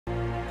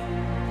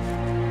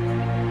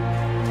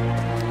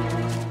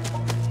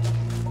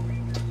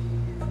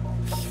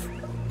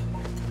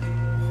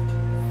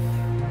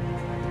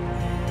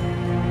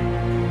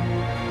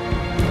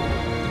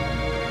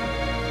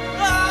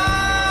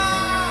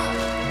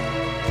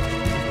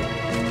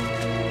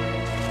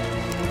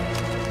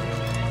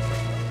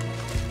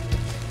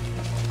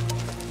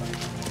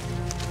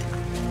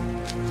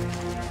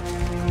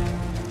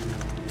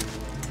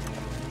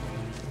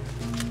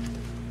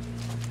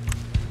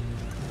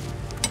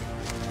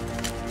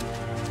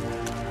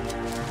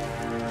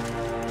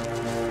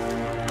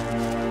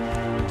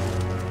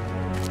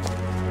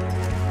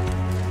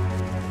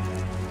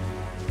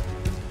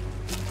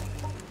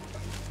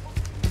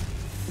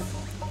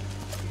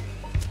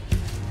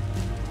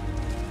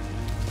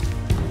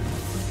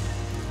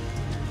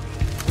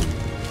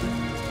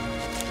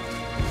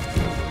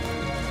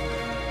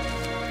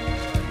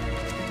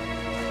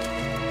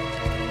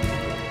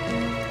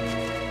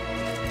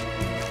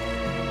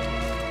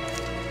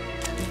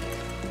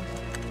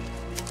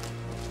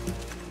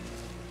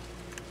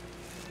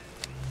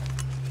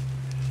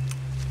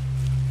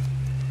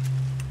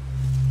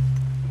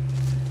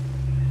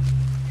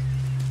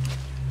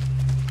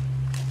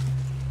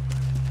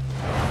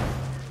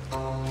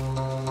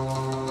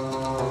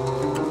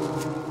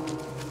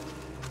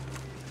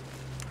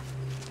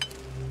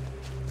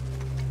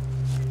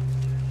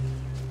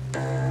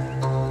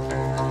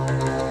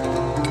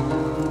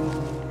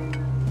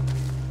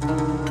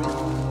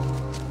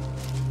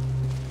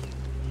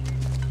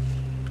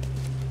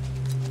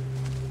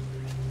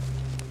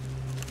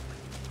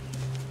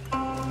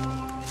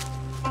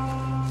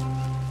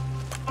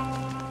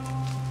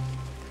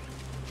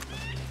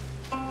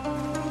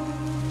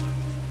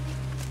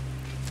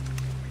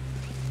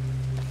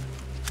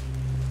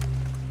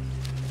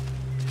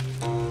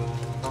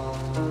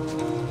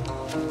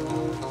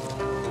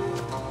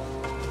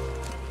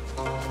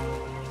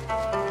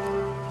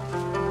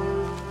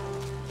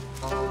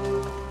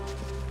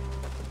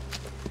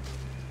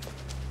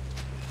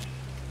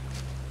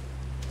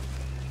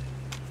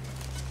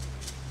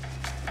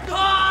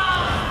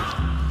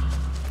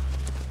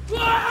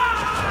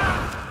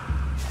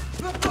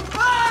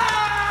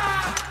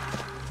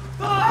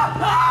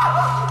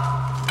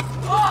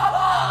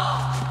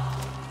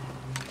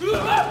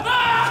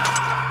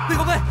备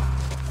后背。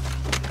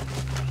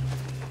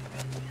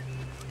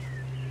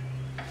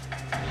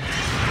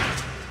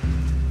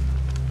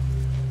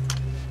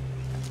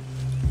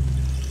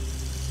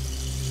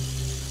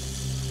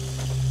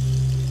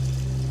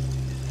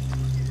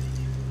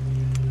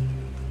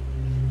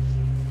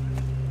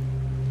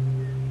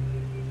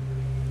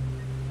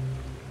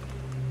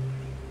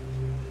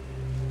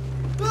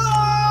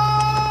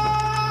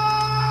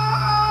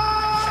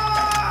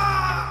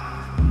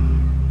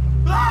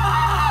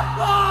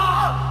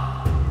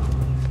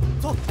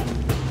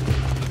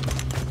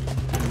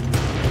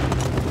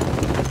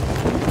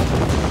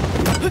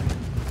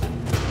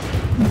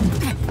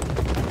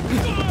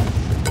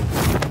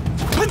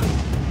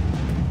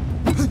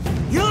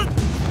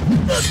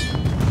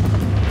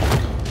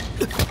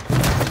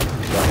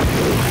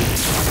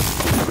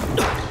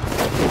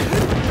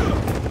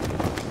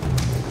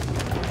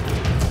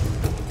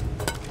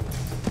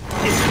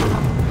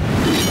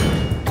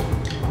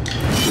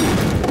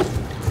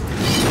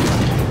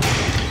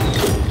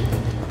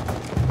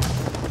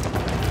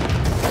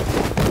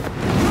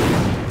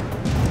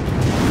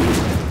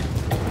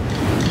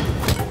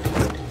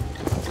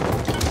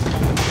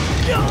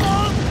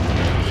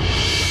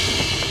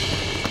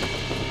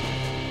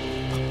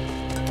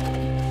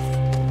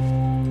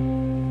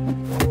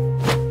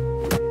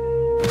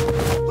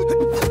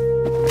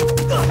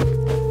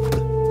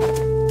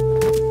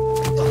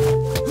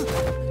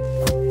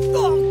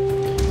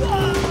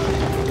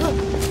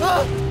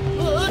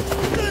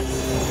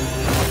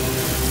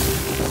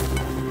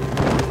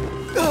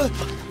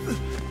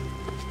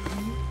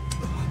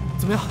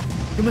 怎么样？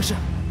有没有事？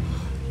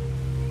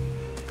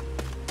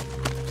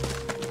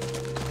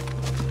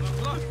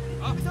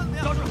啊！交出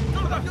来！交出来！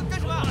要干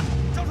什么呀？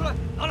交出来！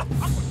拿来！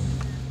拿过来！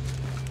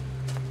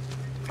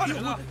看什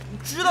么？你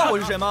知道我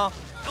是谁吗？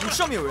你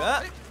上面有人，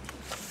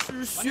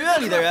是学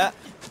院里的人。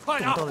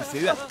等到了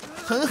学院，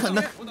狠狠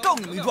的告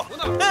你们一状。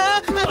拿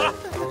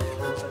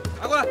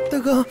过来！大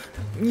哥，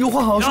你有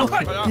话好好说。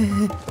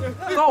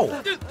告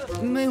我？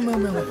没有。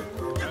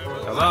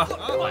小子，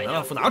把杨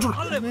大夫拿出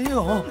来。没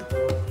有。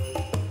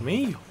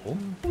 没有？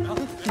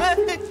哎，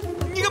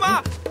你干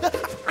嘛？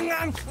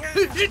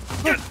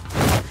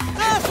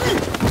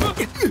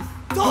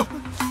走！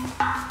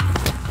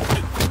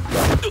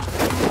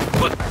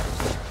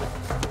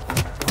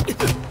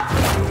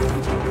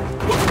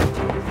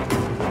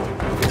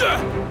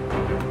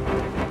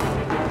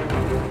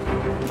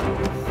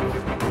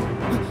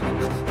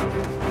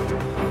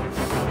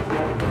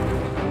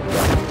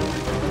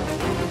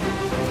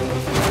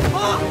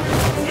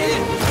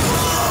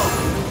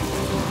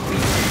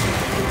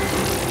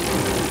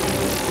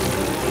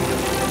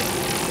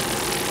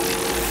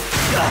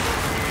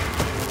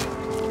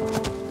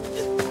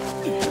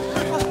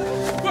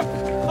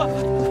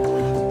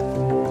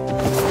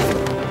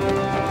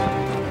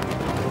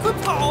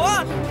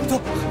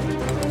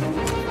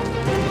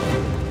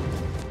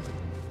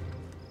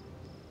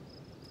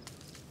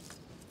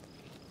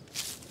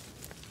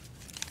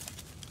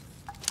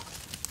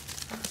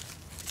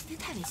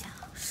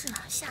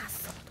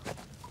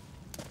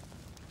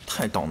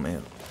太倒霉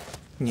了，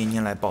年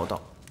年来报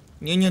道，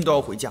年年都要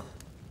回家，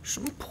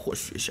什么破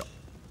学校！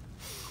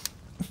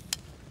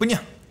不念，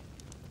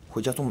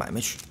回家做买卖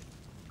去。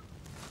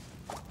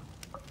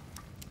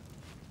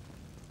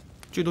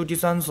这都第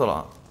3次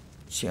了，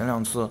前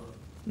2次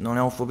能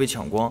量符被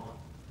抢光，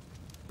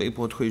被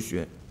迫退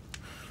学。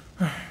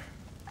唉，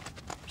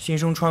新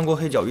生穿过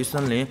黑角域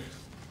森林，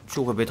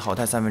就会被淘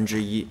汰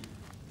1/3。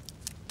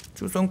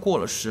就算过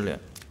了试炼，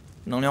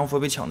能量符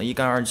被抢得一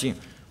干二净，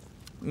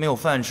没有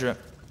饭吃。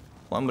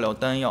 换不了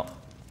丹药，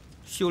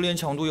修炼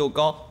强度又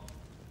高，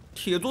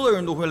铁做的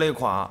人都会累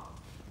垮，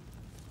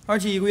而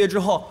且1个月之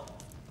后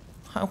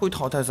还会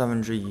淘汰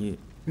1/3。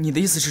你的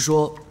意思是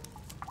说，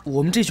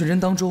我们这群人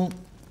当中，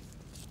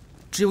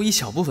只有一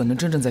小部分能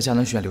真正在迦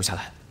南学院留下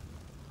来？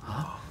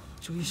啊，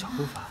就一小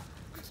部分？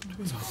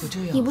怎么会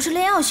这样？你不是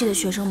炼药系的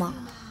学生吗？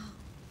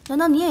难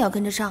道你也要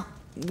跟着上？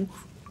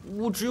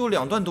我只有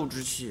2段斗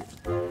之气。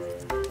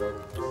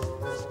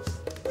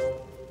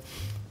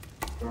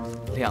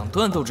 2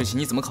段斗之气，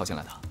你怎么考进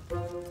来的？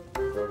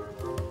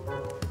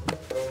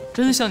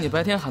真像你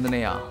白天喊的那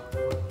样，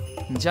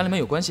你家里面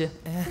有关系？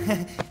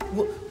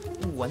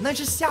我那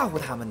是吓唬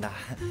他们的。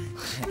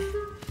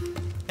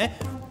哎，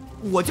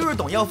我就是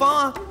懂药方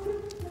啊，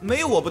没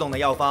有我不懂的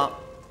药方，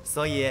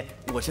所以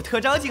我是特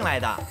招进来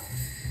的。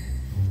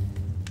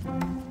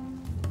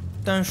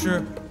但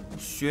是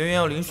学院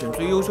要遴选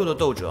最优秀的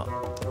斗者，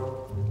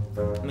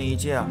每一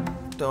届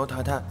都要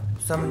淘汰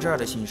2/3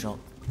的新生。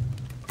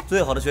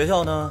 最好的学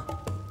校呢，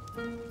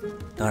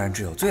当然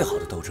只有最好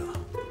的斗者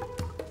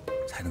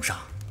才能上。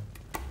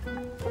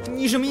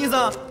你什么意思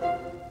啊？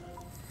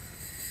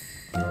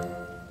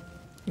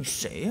你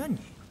谁呀你？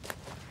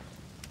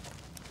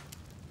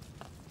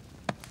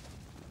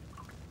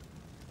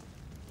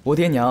我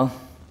爹娘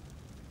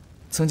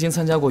曾经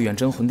参加过远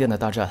征魂殿的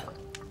大战，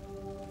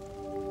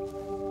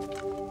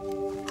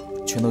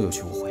全都有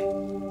去无回。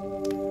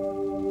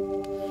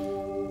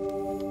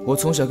我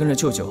从小跟着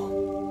舅舅。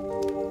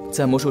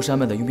 在魔兽山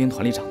脉的佣兵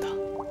团里长大，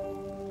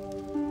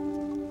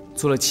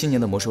做了7年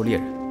的魔兽猎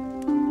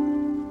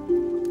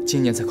人，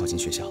今年才考进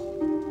学校。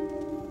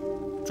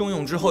中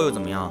勇之后又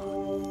怎么样？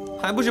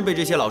还不是被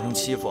这些老生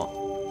欺负？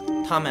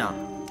他们呀，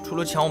除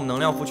了抢我们能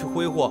量符去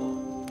挥霍，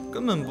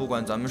根本不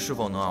管咱们是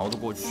否能熬得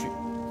过去。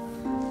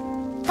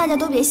大家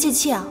都别泄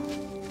气啊，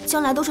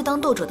将来都是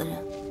当斗者的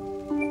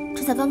人，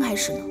这才刚开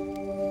始呢，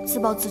自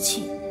暴自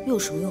弃又有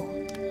什么用？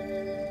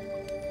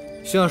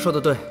轩儿说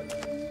的对，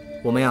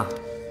我们呀，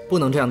不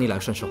能这样逆来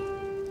顺受。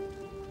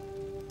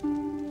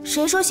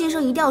谁说新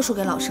生一定要输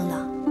给老生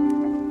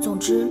的？总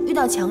之，遇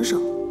到强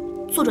手，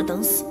坐着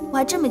等死，我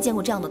还真没见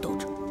过这样的斗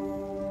者。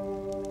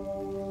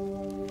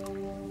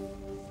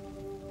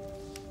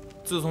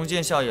自从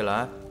见校以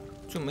来，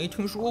就没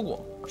听说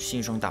过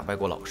新生打败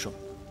过老生。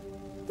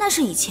那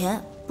是以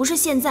前，不是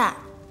现在。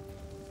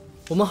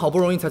我们好不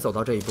容易才走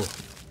到这一步，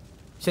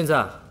现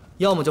在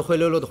要么就灰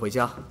溜溜的回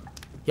家，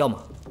要么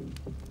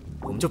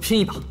我们就拼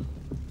一把。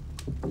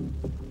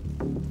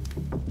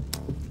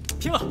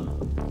拼了！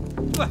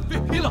对，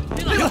拼了！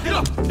拼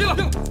了！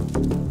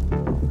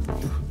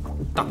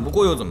打不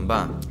过又怎么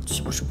办？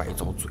岂不是白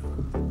遭罪？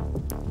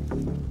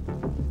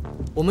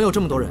我们有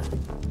这么多人，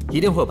一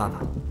定会有办法。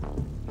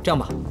这样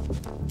吧，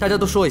大家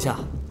都说一下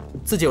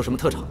自己有什么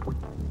特长。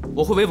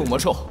我会围捕魔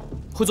兽，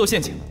会做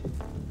陷阱。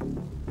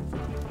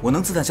我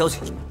能自探消息。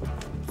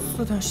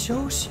刺探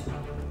消息？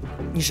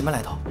你什么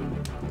来头？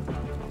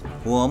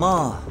我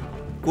嘛，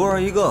孤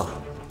儿一个，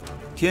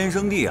天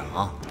生地养。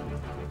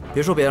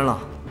别说别人了，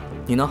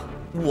你呢？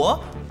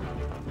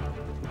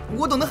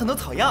我懂得很多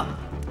草药，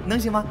能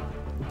行吗？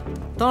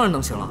当然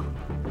能行了，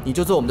你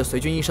就做我们的随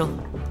军医生，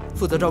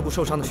负责照顾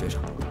受伤的学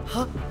生。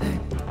好。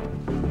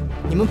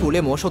你们捕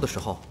猎魔兽的时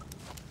候，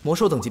魔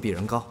兽等级比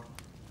人高，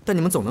但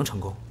你们总能成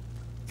功，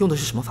用的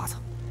是什么法则？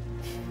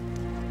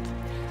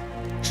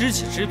知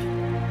己知彼，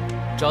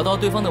找到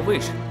对方的位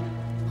置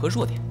和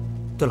弱点。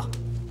对了，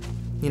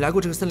你来过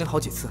这个森林好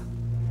几次，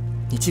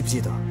你记不记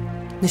得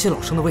那些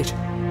老生的位置？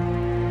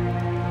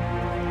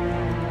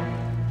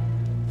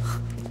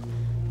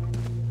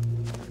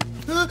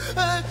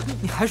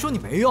你还说你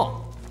没用，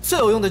最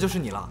有用的就是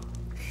你了。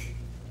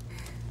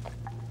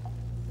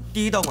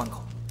第一道关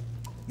口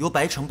由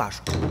白城把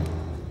守，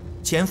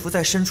潜伏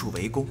在深处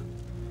围攻，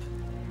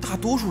大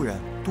多数人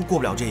都过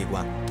不了这一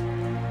关，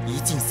一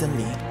进森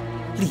林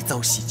立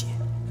遭洗劫。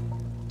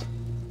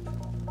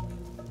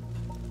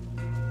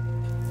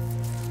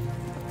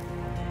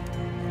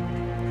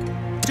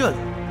这里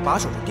把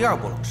守着第2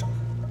波老生，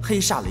黑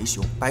煞雷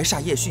雄、白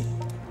煞叶迅，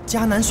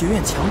迦南学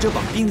院强者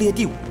榜并列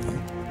第5名。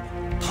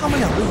他们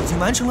2个已经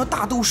完成了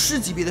大斗师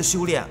级别的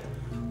修炼，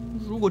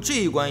如果这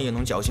一关也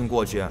能侥幸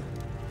过去，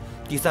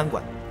第3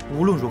关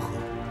无论如何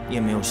也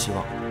没有希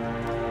望。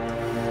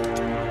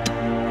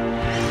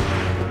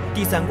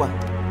第3关，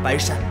白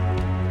善，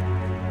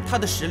他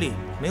的实力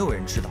没有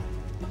人知道。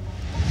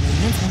每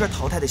年从这儿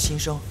淘汰的新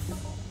生，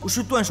不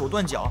是断手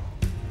断脚，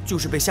就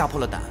是被吓破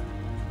了胆，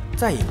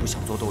再也不想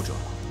做斗者了。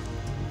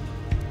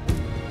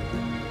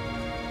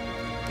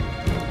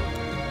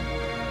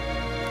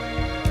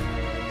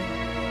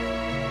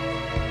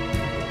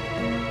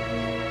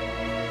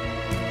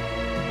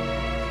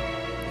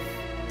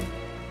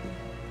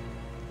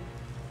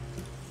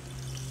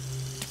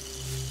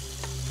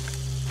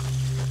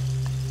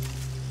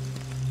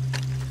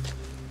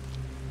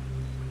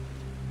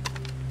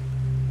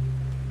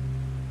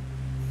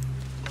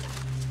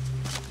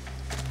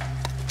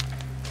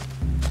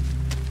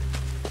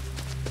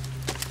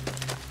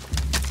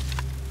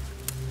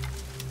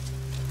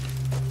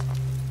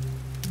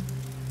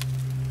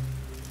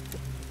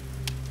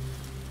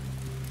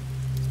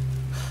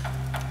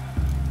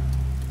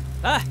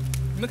来，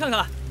你们看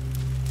看，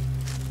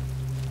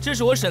这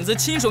是我婶子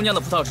亲手酿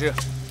的葡萄汁。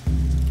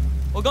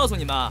我告诉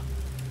你们啊，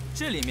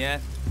这里面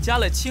加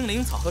了青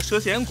灵草和蛇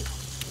涎果，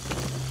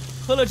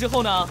喝了之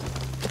后呢，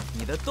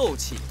你的斗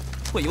气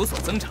会有所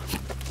增长，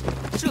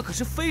这可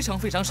是非常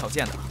非常少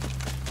见的。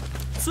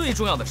最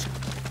重要的是，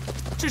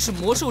这是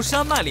魔兽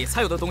山脉里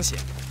才有的东西。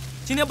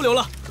今天不留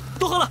了，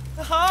都喝了。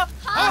好。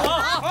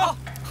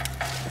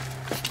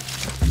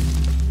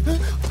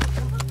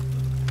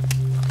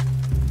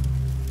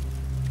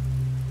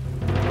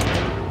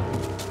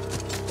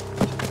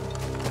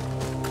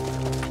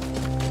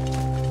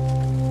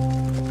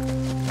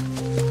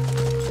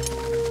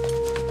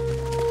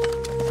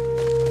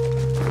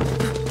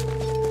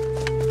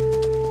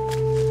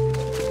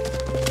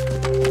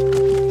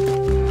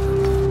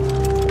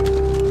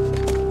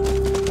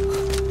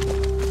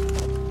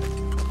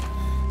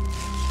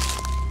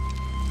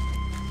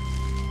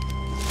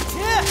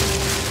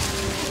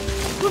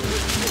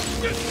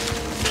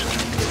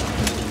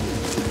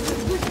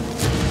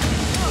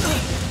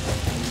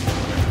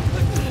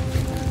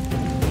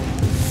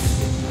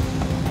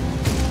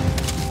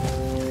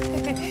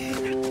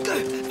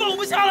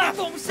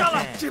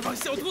这帮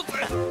小兔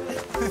崽子，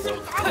小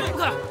杂种！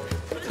快，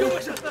有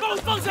本事把我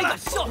放下来！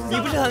你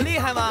不是很厉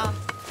害吗？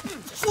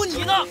说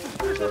你呢！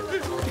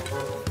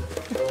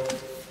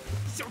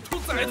小兔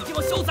崽子，这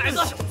帮小崽子，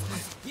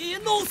爷爷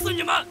弄死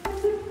你们！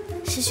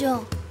师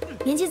兄，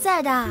年纪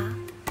再大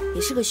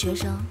也是个学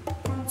生，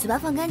嘴巴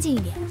放干净一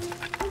点。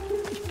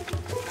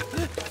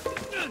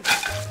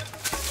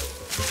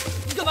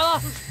你干嘛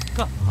了？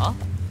干嘛？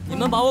你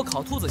们把我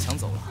烤兔子抢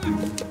走了，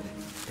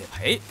得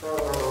赔！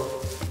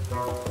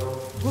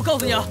我告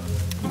诉你啊，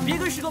你别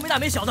跟石头没大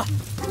没小的，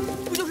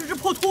不就是只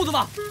破兔子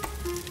吗？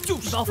就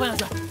是把我放下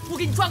去，我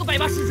给你抓个百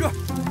八十只。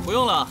不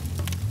用了，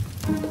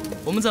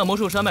我们在魔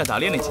兽山脉打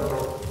猎那几年，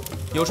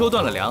有时候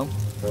断了粮，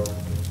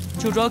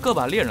就抓个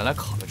把猎人来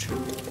烤了吃。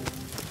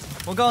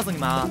我告诉你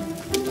们啊，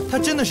他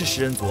真的是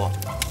食人族，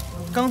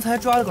刚才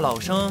抓了个老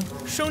生，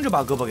生就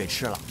把胳膊给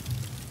吃了。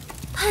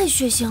太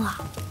血腥了，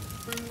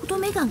我都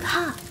没敢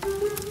看。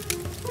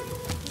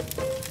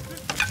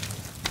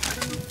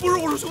不是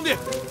我说兄弟，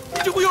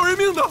这会要人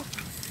命的。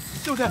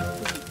兄弟，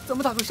咱们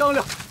打个商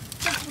量，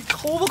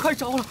头发快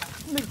着了，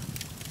那个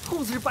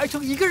兔子是白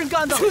城一个人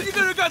干的，是一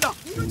个人干的，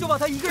就把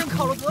他一个人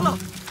烤了得了。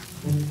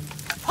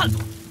叛徒，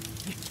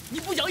你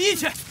不讲义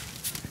气，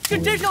这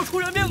真是要出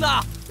人命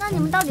的。那你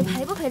们到底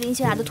赔不赔林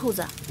谢来的兔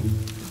子？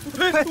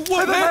赔，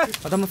我赔。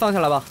把他们放下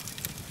来吧，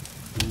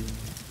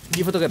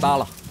衣服都给扒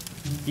了，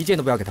一件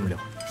都不要给他们留。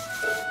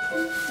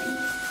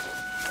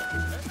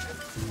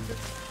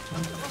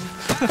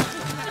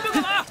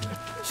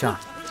星儿，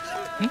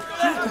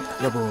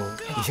要不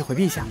你先回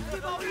避一下？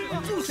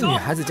这女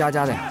孩子家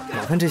家的呀，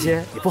老看这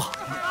些也不好。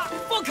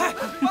放开！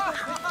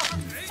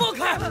放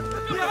开！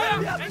干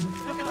嘛呀你？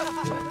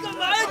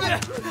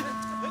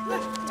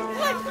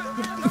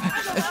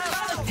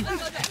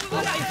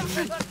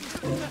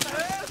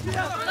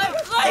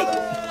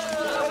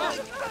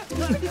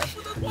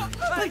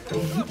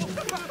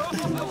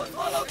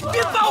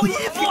别扒我衣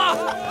服啊！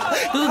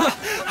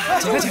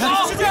对，解开！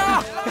是这样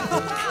啊！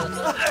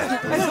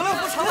哎，成了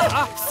不成了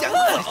啊！想走？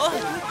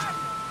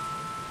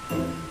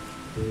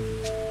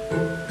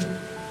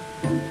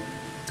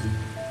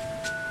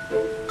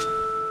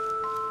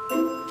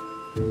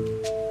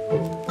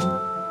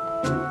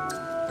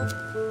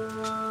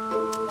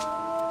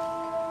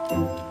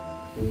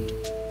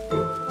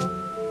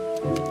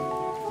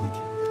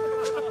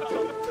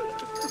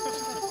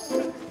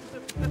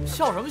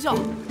笑什么笑？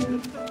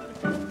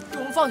给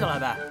我们放下来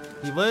呗！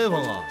你威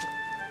风啊！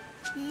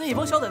那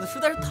帮小崽子实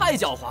在是太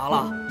狡猾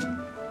了，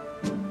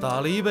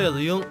打了一辈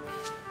子鹰，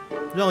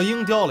让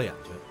鹰叼了眼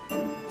去，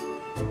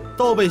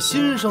倒被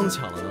新生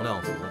抢了能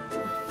量符。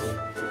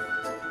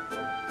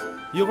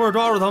一会儿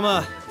抓住他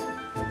们，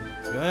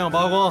原样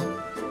拔光，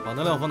把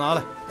能量符拿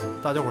来，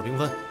大家伙平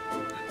分。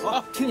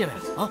好，听见没？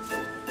啊，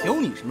有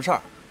你什么事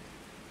儿？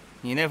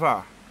你那份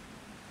儿，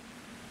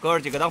哥儿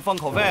几个当封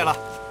口费了。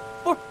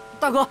不是，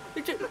大哥，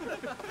这，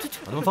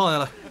把他们放下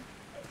来。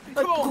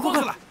快，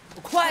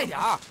快点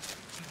儿！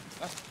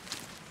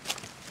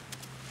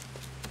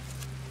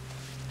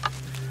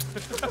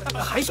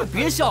还是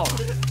别笑了。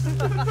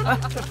哎，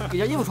给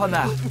件衣服穿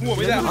呗。我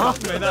没带啊，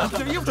没带。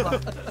给件衣服穿，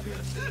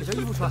给件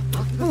衣服穿，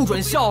不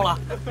准笑了。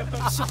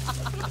笑。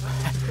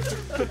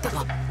大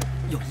哥，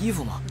有衣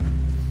服吗？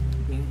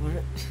你不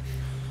是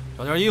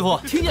找件衣服。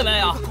听见没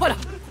有？快点，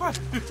快！